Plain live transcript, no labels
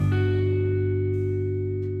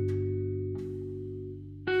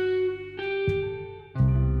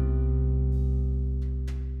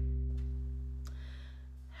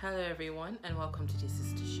everyone, and welcome to The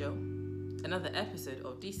Sister Show. Another episode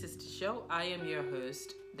of The Sister Show. I am your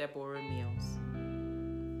host, Deborah Meals.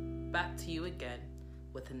 Back to you again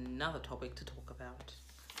with another topic to talk about.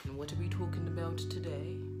 And what are we talking about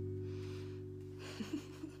today?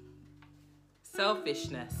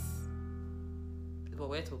 Selfishness is what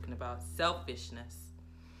we're talking about. Selfishness.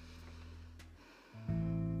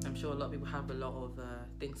 I'm sure a lot of people have a lot of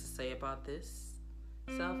things to say about this.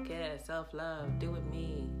 Self-care, self-love, do with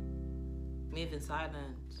me, live in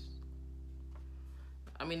silence.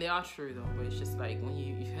 I mean, they are true though, but it's just like when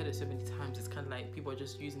you've heard it so many times, it's kind of like people are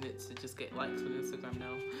just using it to just get likes on Instagram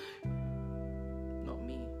now. Not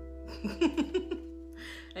me.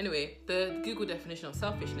 Anyway, the Google definition of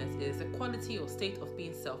selfishness is a quality or state of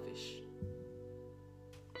being selfish.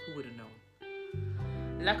 Who would have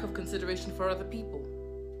known? Lack of consideration for other people.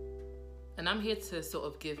 And I'm here to sort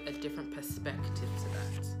of give a different perspective to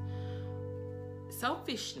that.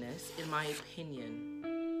 Selfishness, in my opinion,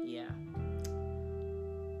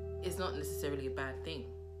 is not necessarily a bad thing,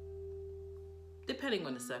 depending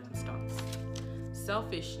on the circumstance.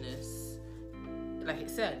 Selfishness, like it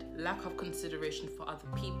said, lack of consideration for other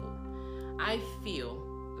people. I feel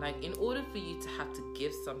like in order for you to have to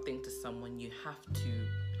give something to someone, you have to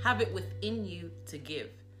have it within you to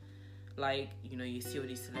give. Like, you know, you see all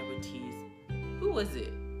these celebrities. Who was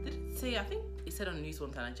it? Did it say, I think it said on the news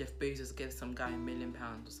one time, like Jeff Bezos gave some guy £1 million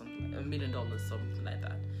or something, $1 million, something like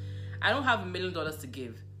that. I don't have $1 million to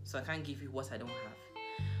give, so I can't give you what I don't have.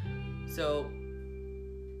 So,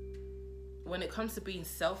 when it comes to being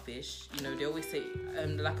selfish, you know, they always say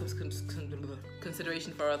lack of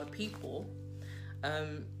consideration for other people.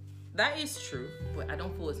 That is true, but I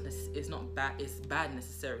don't feel it's not bad. It's bad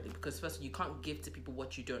necessarily, because first you can't give to people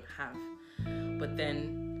what you don't have, but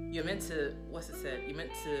then you're meant to, you're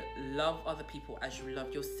meant to love other people as you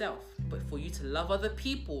love yourself. But for you to love other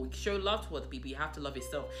people, show love to other people, you have to love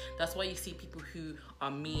yourself. That's why you see people who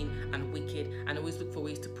are mean and wicked and always look for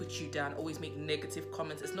ways to put you down, always make negative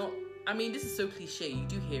comments. It's not, I mean, this is so cliche, you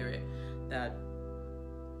do hear it, that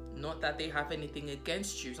not that they have anything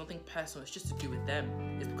against you, it's nothing personal, it's just to do with them.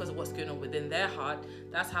 It's because of what's going on within their heart.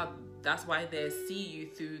 That's why they see you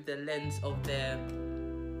through the lens of their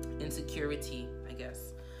insecurity, I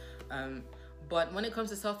guess. But when it comes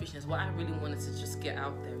to selfishness, what I really wanted to just get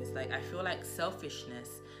out there is like, I feel like selfishness,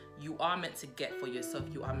 you are meant to get for yourself.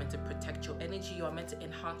 You are meant to protect your energy. You are meant to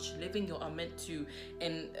enhance your living. You are meant to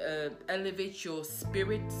elevate your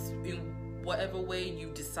spirits in whatever way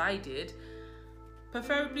you decided.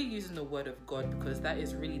 Preferably using the word of God, because that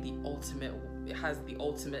is really the ultimate. It has the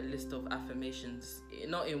ultimate list of affirmations.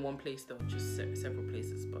 Not in one place though, just several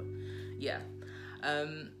places. But yeah.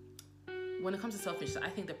 When it comes to selfishness, I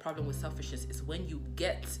think the problem with selfishness is when you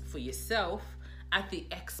get for yourself at the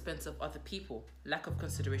expense of other people. Lack of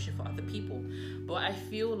consideration for other people. But I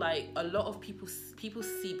feel like a lot of people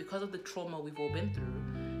see, because of the trauma we've all been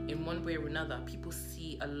through, in one way or another, people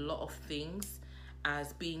see a lot of things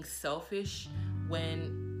as being selfish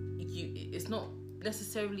when it's not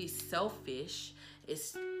necessarily selfish.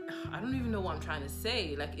 I don't even know what I'm trying to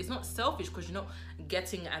say. Like, it's not selfish because you're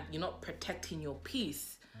not protecting your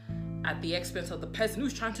peace at the expense of the person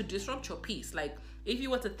who's trying to disrupt your peace. Like, if you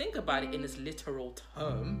were to think about it in its literal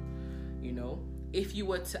term, you know, if you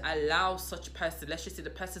were to allow such person, let's just say the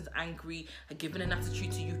person's angry and giving an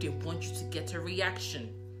attitude to you, they want you to get a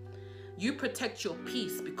reaction. You protect your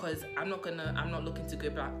peace because I'm not looking to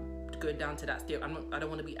go down to that state. I don't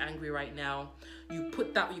want to be angry right now. You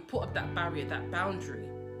put up that barrier, that boundary.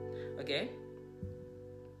 Okay?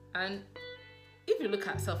 And if you look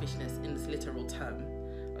at selfishness in this literal term,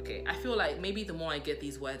 okay, I feel like maybe the more I get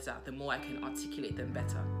these words out, the more I can articulate them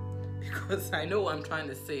better. Because I know what I'm trying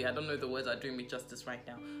to say. I don't know if the words are doing me justice right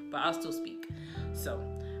now, but I'll still speak. So,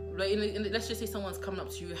 like, let's just say someone's coming up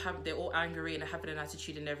to you, they're all angry and having an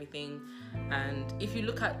attitude and everything. And if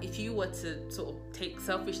you were to sort of take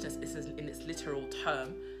selfishness in its literal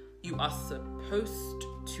term, you are supposed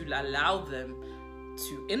to allow them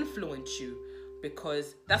to influence you,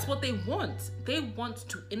 because that's what they want. They want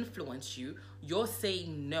to influence you. You're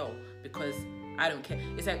saying no because I don't care.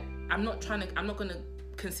 It's like, I'm not going to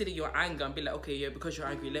consider your anger and be like, okay, yeah, because you're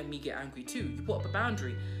angry, let me get angry too. You put up a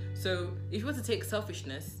boundary. So if you were to take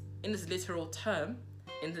selfishness in this literal term,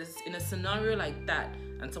 in a scenario like that,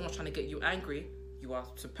 and someone's trying to get you angry, you are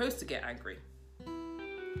supposed to get angry.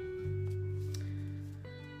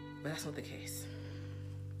 But that's not the case.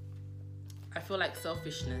 I feel like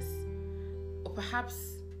selfishness, or perhaps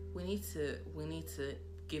we need to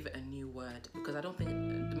give it a new word, because I don't think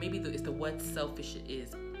maybe it's the word selfish.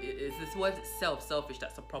 It's this word itself, selfish,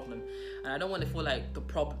 that's a problem. And I don't want to feel like the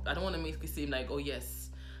problem. I don't want to make it seem like, oh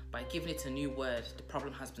yes, by giving it a new word, the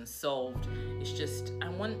problem has been solved. It's just, I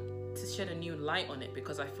want to shed a new light on it,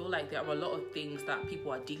 because I feel like there are a lot of things that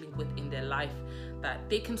people are dealing with in their life that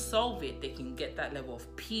they can solve it. They can get that level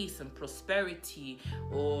of peace and prosperity,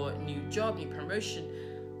 or new job, new promotion,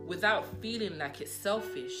 without feeling like it's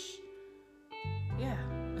selfish. Yeah.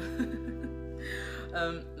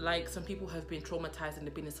 Like some people have been traumatized and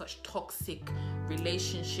they've been in such toxic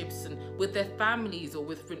relationships and with their families, or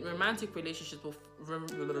with romantic relationships,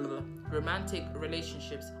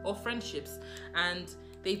 or friendships, and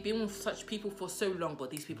they've been with such people for so long, but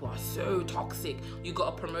these people are so toxic. You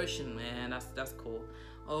got a promotion, man, that's cool.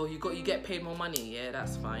 Oh, you get paid more money, yeah,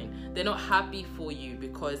 that's fine. They're not happy for you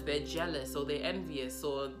because they're jealous, or they're envious,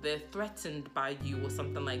 or they're threatened by you, or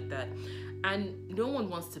something like that. And no one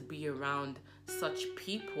wants to be around such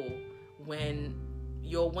people when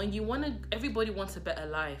everybody wants a better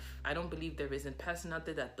life. I don't believe there is a person out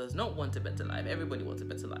there that does not want a better life. Everybody wants a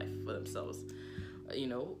better life for themselves,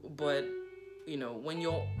 but when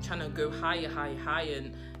you're trying to go higher and higher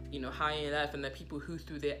in life, and the people who,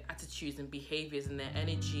 through their attitudes and behaviors and their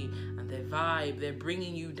energy and their vibe, they're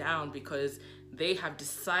bringing you down because they have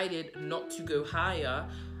decided not to go higher,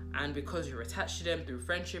 and because you're attached to them through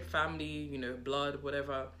friendship, family, blood,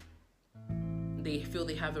 whatever, they feel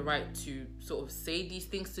they have the right to sort of say these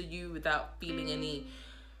things to you without feeling any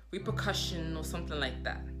repercussion or something like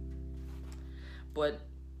that. But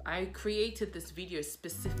I created this video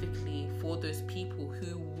specifically for those people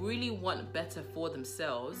who really want better for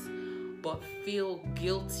themselves, but feel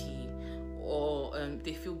guilty, or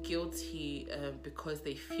they feel guilty because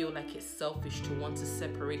they feel like it's selfish to want to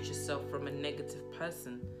separate yourself from a negative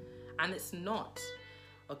person. And it's not.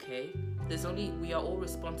 Okay, we are all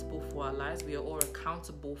responsible for our lives. We are all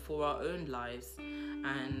accountable for our own lives,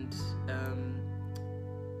 and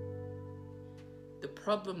the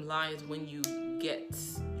problem lies when you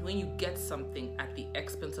get something at the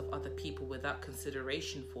expense of other people without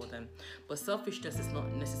consideration for them. But selfishness is not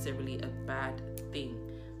necessarily a bad thing.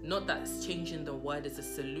 Not that changing the word is a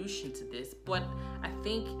solution to this, but I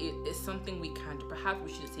think it is something we can do. Perhaps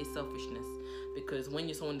we shouldn't say selfishness, because when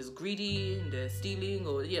you're someone that's greedy and they're stealing,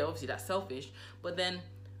 or obviously that's selfish. But then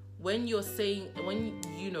when you're saying,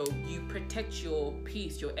 you protect your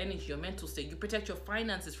peace, your energy, your mental state, you protect your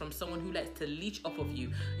finances from someone who likes to leech off of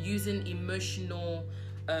you, using emotional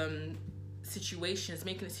situations,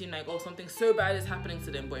 making it seem like, something so bad is happening to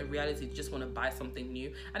them, but in reality they just want to buy something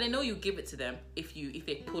new, and I know you give it to them if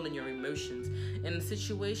they pull in your emotions. In a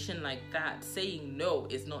situation like that, saying no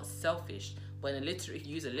is not selfish, but if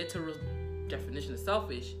you use a literal definition of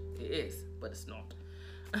selfish, it is, but it's not.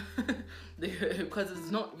 Because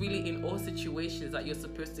it's not really in all situations that you're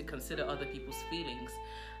supposed to consider other people's feelings.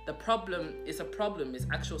 The problem is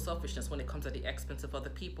actual selfishness when it comes at the expense of other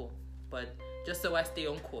people. But just so I stay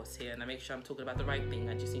on course here and I make sure I'm talking about the right thing,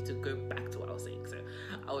 I just need to go back to what I was saying. So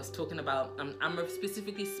I was talking about, I'm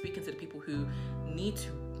specifically speaking to the people who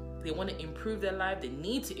they want to improve their life, they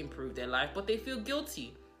need to improve their life, but they feel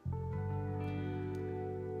guilty.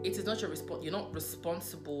 It is not you're not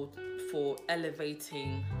responsible for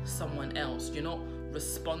elevating someone else. You're not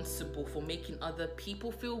responsible for making other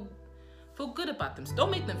people feel good about themselves. Don't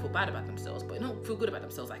make them feel bad about themselves, but don't feel good about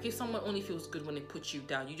themselves. Like if someone only feels good when they put you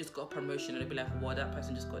down, you just got a promotion and they'll be like, well, that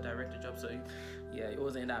person just got a director job, so yeah, it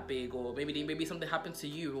wasn't that big. Or maybe something happened to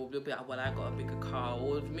you, or they'll be like, well, I got a bigger car.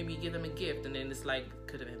 Or maybe you give them a gift and then it's like,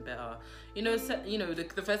 could have been better.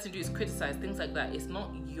 The first thing to do is criticize, things like that. It's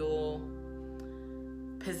not your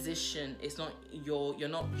position. It's not you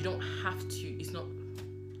don't have to, it's not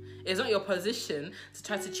your position to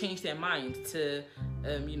try to change their mind, to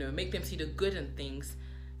make them see the good in things,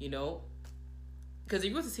 because if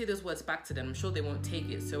you were to say those words back to them, I'm sure they won't take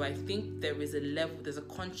it. So I think there is a level, there's a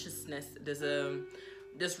consciousness,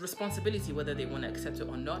 there's responsibility whether they want to accept it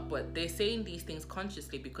or not, but they're saying these things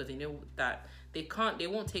consciously because they know that they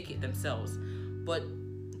won't take it themselves. But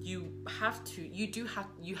you have to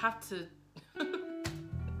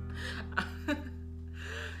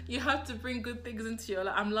you have to bring good things into your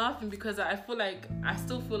life. I'm laughing because I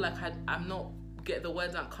still feel like I'm not the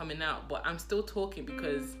words aren't coming out, but I'm still talking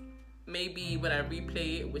because maybe when I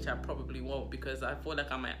replay it, which I probably won't, because I feel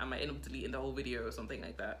like I might end up deleting the whole video or something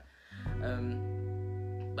like that.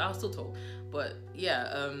 But I'll still talk. But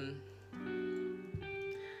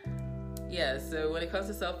so when it comes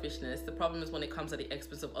to selfishness, the problem is when it comes at the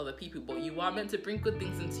expense of other people. But you are meant to bring good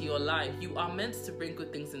things into your life. You are meant to bring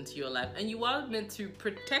good things into your life. And you are meant to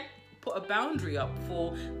put a boundary up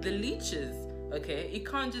for the leeches, Okay, it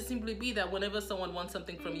can't just simply be that whenever someone wants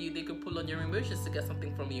something from you, they could pull on your emotions to get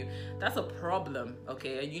something from you. That's a problem,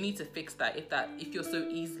 okay? And you need to fix that. If you're so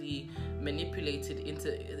easily manipulated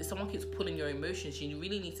into, if someone keeps pulling your emotions, you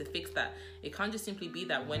really need to fix that. It can't just simply be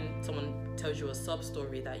that when someone tells you a sub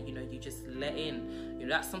story that, you know, you just let in. You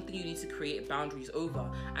know, that's something you need to create boundaries over.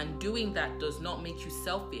 And doing that does not make you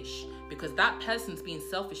selfish, because that person's being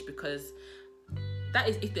selfish because that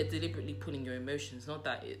is if they're deliberately pulling your emotions, not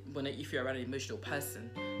that if you're around an emotional person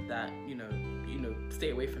that, you know,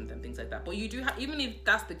 stay away from them, things like that. But you do even if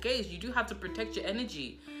that's the case, you do have to protect your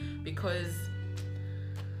energy, because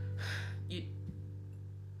you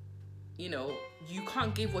know, you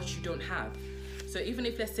can't give what you don't have. So even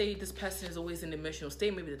if, let's say, this person is always in an emotional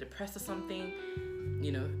state, maybe they're depressed or something,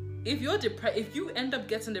 you know, if you end up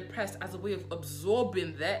getting depressed as a way of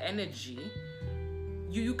absorbing their energy,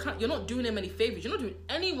 you're not doing them any favors. You're not doing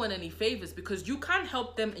anyone any favors, because you can't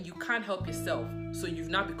help them and you can't help yourself. So you've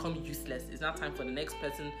now become useless. It's now time for the next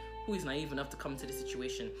person who is naive enough to come into the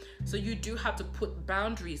situation. So you do have to put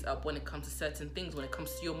boundaries up when it comes to certain things. When it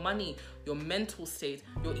comes to your money, your mental state,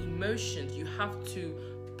 your emotions, you have to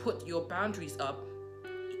put your boundaries up,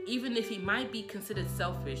 even if it might be considered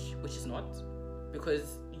selfish, which is not,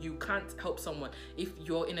 because you can't help someone. If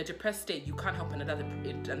you're in a depressed state, you can't help another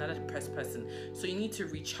depressed person. So you need to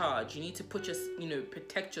recharge. You need to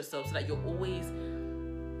protect yourself so that you're always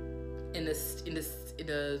in a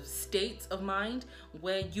state of mind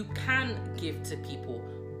where you can give to people,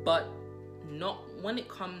 but not when it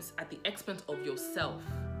comes at the expense of yourself.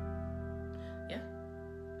 Yeah,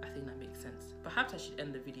 I think that makes sense. Perhaps I should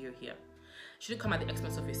end the video here. Shouldn't come at the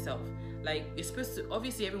expense of yourself. Like, you're supposed to,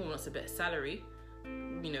 obviously everyone wants a better salary.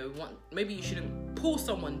 You know, maybe you shouldn't pull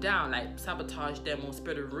someone down, like sabotage them or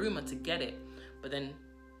spread a rumor to get it. But then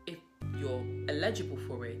if you're eligible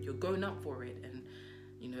for it, you're going up for it, and,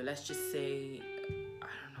 you know, let's just say, I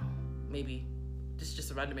don't know, maybe this is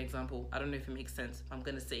just a random example. I don't know if it makes sense. I'm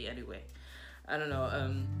gonna say it anyway. I don't know.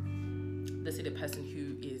 Let's say the person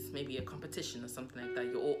who is maybe a competition or something like that.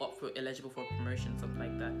 You're all up for eligible for a promotion, something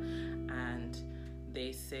like that, and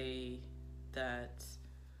they say that,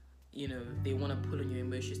 you know, they want to pull on your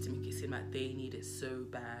emotions to make it seem like they need it so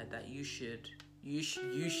bad that you should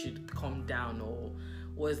calm down, or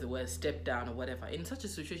what is the word, step down or whatever. In such a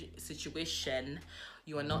situation,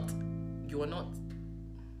 you're not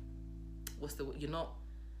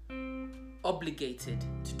obligated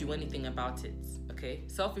to do anything about it. Okay,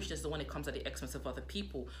 selfishness is the one that comes at the expense of other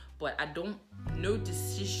people, but no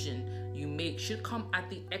decision you make should come at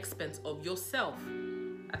the expense of yourself.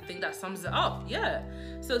 I think that sums it up. Yeah.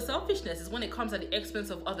 So selfishness is when it comes at the expense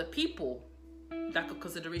of other people, lack of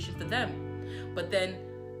consideration for them. But then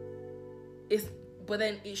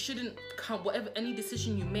it shouldn't come, any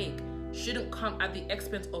decision you make shouldn't come at the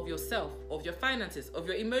expense of yourself, of your finances, of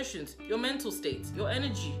your emotions, your mental state, your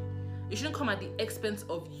energy. It shouldn't come at the expense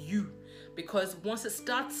of you, because once it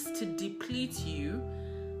starts to deplete you,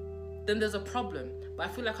 then there's a problem. But I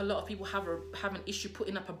feel like a lot of people have an issue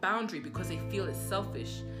putting up a boundary because they feel it's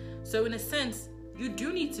selfish. So in a sense, you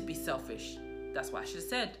do need to be selfish. That's what I should have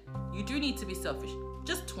said. You do need to be selfish,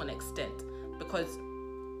 just to an extent, because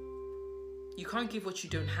you can't give what you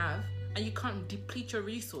don't have, and you can't deplete your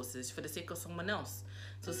resources for the sake of someone else.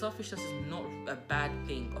 So selfishness is not a bad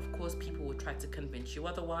thing. Of course, people will try to convince you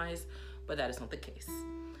otherwise, but that is not the case.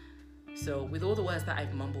 So with all the words that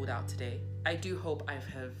I've mumbled out today, I do hope I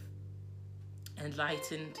have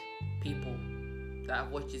enlightened people that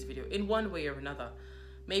have watched this video in one way or another,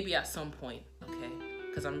 maybe at some point, okay?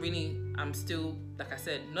 Because I'm still, like I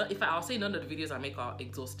said, I'll say none of the videos I make are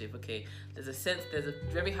exhaustive, okay? There's a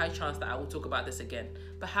very high chance that I will talk about this again.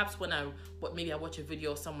 Perhaps maybe I watch a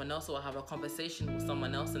video of someone else, or I have a conversation with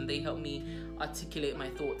someone else and they help me articulate my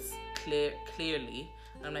thoughts clearly.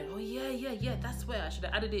 And I'm like, oh yeah, that's where I should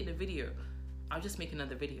have added it in the video. I'll just make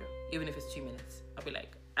another video, even if it's 2 minutes. I'll be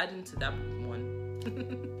like, adding to that one.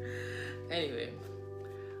 Anyway,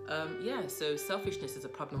 so selfishness is a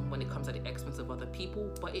problem when it comes at the expense of other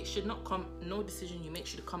people, but it should not come, no decision you make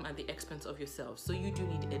should come at the expense of yourself. So you do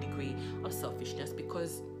need a degree of selfishness,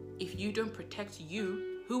 because if you don't protect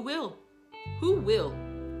you, who will? Who will?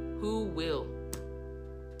 Who will?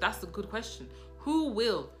 That's a good question. Who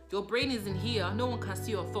will? Your brain isn't here. No one can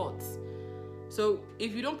see your thoughts. So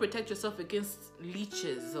if you don't protect yourself against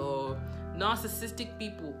leeches or narcissistic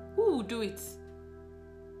people, who will do it?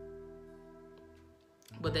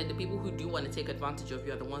 But then the people who do want to take advantage of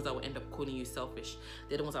you are the ones that will end up calling you selfish.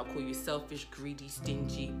 They're the ones that will call you selfish, greedy,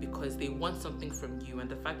 stingy, because they want something from you. And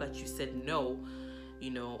the fact that you said no,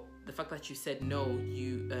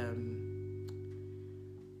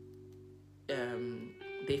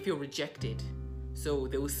 they feel rejected. So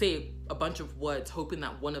they will say a bunch of words hoping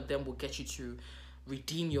that one of them will get you to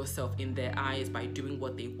redeem yourself in their eyes by doing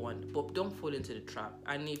what they want. But don't fall into the trap.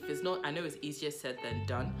 And if it's not, I know it's easier said than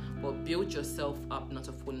done, but build yourself up not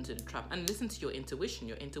to fall into the trap, and listen to your intuition.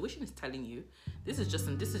 Your intuition is telling you, this is just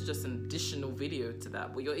an additional video to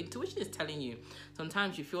that, but your intuition is telling you.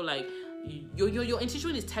 Sometimes you feel like your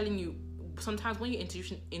intuition is telling you. Sometimes when your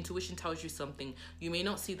intuition tells you something, you may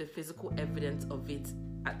not see the physical evidence of it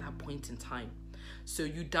at that point in time. So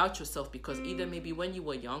you doubt yourself because either maybe when you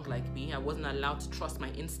were young, like me, I wasn't allowed to trust my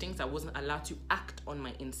instincts. I wasn't allowed to act on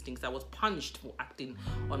my instincts. I was punished for acting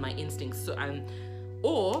on my instincts.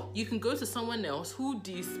 Or you can go to someone else who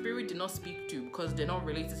the spirit did not speak to because they're not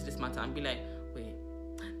related to this matter and be like, wait,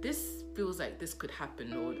 this feels like this could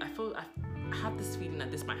happen, or I have this feeling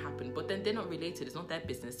that this might happen, but then they're not related. It's not their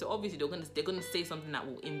business. So obviously they're gonna say something that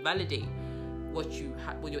will invalidate what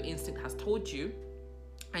your instinct has told you,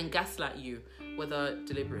 and gaslight you, whether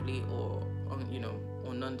deliberately or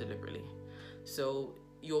non-deliberately. So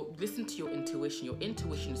listen to your intuition. Your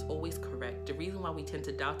intuition is always correct. The reason why we tend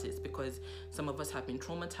to doubt it is because some of us have been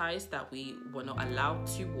traumatized that we were not allowed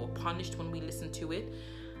to, or punished when we listened to it.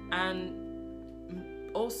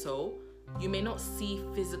 And also, you may not see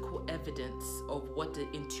physical evidence of what the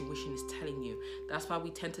intuition is telling you. That's why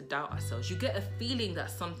we tend to doubt ourselves. You get a feeling that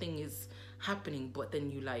something is happening, but then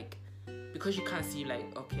you because you can't see,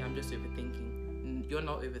 okay, I'm just overthinking. You're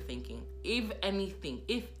not overthinking. If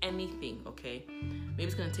anything, okay, maybe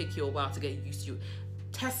it's gonna take you a while to get used to it.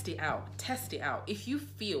 Test it out. If you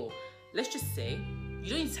feel, let's just say, you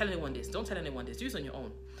don't need to tell anyone this. Don't tell anyone this. Do this on your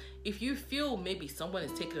own. If you feel maybe someone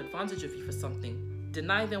is taking advantage of you for something,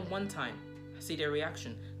 deny them 1 time. See their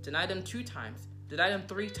reaction. Deny them 2 times. Deny them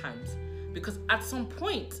 3 times. Because at some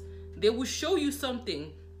point, they will show you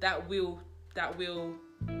something that will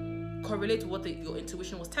correlate to what your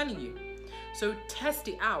intuition was telling you. So test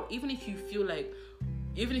it out. Even if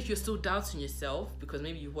you're still doubting yourself because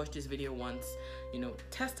maybe you watched this video once,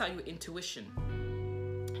 test out your intuition.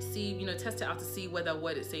 See, test it out to see whether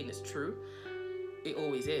what it's saying is true. It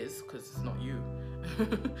always is, because it's not you.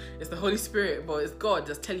 It's the Holy Spirit, but it's God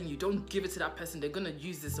that's telling you, don't give it to that person, they're gonna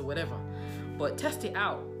use this or whatever. But test it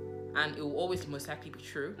out, and it will always most likely be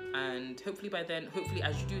true. And hopefully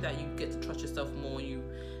as you do that, you get to trust yourself more, you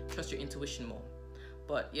trust your intuition more.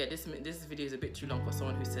 But yeah, this video is a bit too long for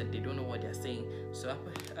someone who said they don't know what they're saying, so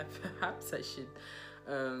perhaps I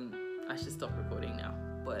should stop recording now.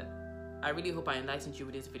 But I really hope I enlightened you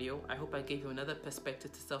with this video. I hope I gave you another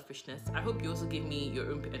perspective to selfishness. I hope you also give me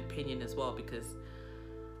your own opinion as well, because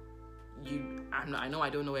I know I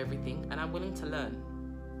don't know everything, and I'm willing to learn.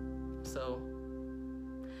 So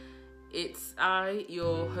it's I,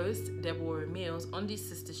 your host, Deborah Mills, on the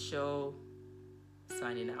Sister Show,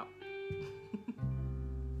 signing out.